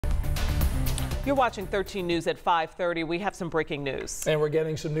You're watching 13 News at 5:30. We have some breaking news. And we're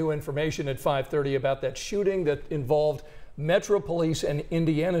getting some new information at 5:30 about that shooting that involved Metro Police and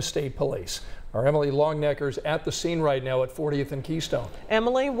Indiana State Police. Our Emily Longnecker's at the scene right now at 40th and Keystone.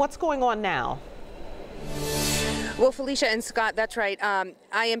 Emily, what's going on now? Well, Felicia and Scott, that's right.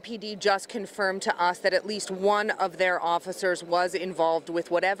 IMPD just confirmed to us that at least one of their officers was involved with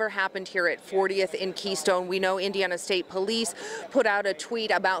whatever happened here at 40th in Keystone. We know Indiana State Police put out a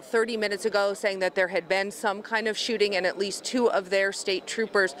tweet about 30 minutes ago saying that there had been some kind of shooting and at least two of their state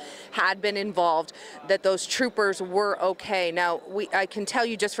troopers had been involved, that those troopers were okay. Now, I can tell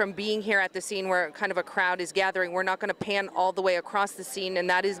you just from being here at the scene where kind of a crowd is gathering, we're not going to pan all the way across the scene, and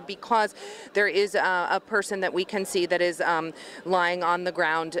that is because there is a person that we can see that is lying on the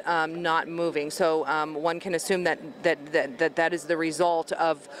ground, not moving. So one can assume that is the result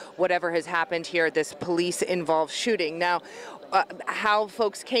of whatever has happened here, this police-involved shooting. Now, how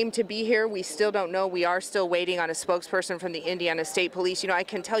folks came to be here, we still don't know. We are still waiting on a spokesperson from the Indiana State Police. You know, I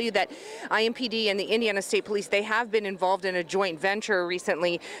can tell you that IMPD and the Indiana State Police, they have been involved in a joint venture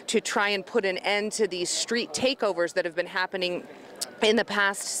recently to try and put an end to these street takeovers that have been happening in the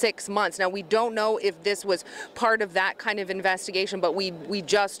past 6 months. Now, we don't know if this was part of that kind of investigation, but we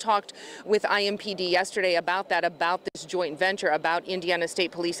just talked with IMPD yesterday about this joint venture, about Indiana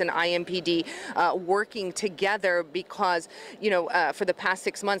State Police and IMPD working together because, you know, for the past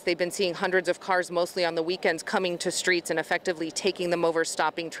 6 months, they've been seeing hundreds of cars, mostly on the weekends, coming to streets and effectively taking them over,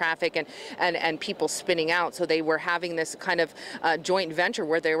 stopping traffic and people spinning out. So they were having this kind of joint venture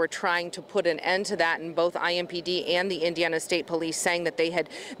where they were trying to put an end to that, and both IMPD and the Indiana State Police saying that they had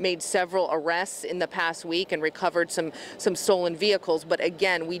made several arrests in the past week and recovered some stolen vehicles. But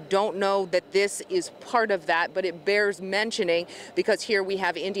again, we don't know that this is part of that, but it bears mentioning because here we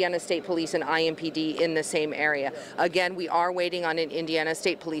have Indiana State Police and IMPD in the same area. Again, we are waiting on an Indiana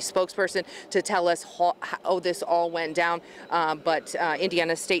State Police spokesperson to tell us how this all went down, but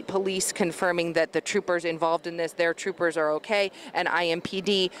Indiana State Police confirming that the troopers involved in this, their troopers are okay, and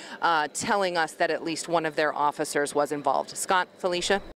IMPD telling us that at least one of their officers was involved. Scott, Felicia?